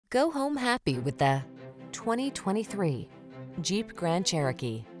Go home happy with the 2023 Jeep Grand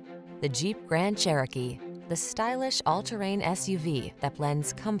Cherokee. The Jeep Grand Cherokee, the stylish all-terrain SUV that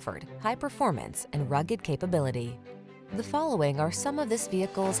blends comfort, high performance, and rugged capability. The following are some of this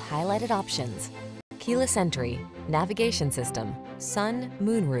vehicle's highlighted options: keyless entry, navigation system, sun,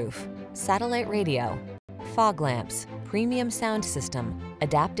 moonroof, satellite radio, fog lamps, premium sound system,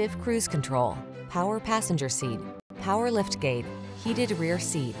 adaptive cruise control, power passenger seat, power liftgate, heated rear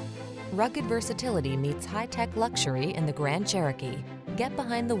seat. Rugged versatility meets high-tech luxury in the Grand Cherokee. Get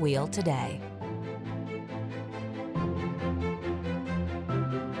behind the wheel today.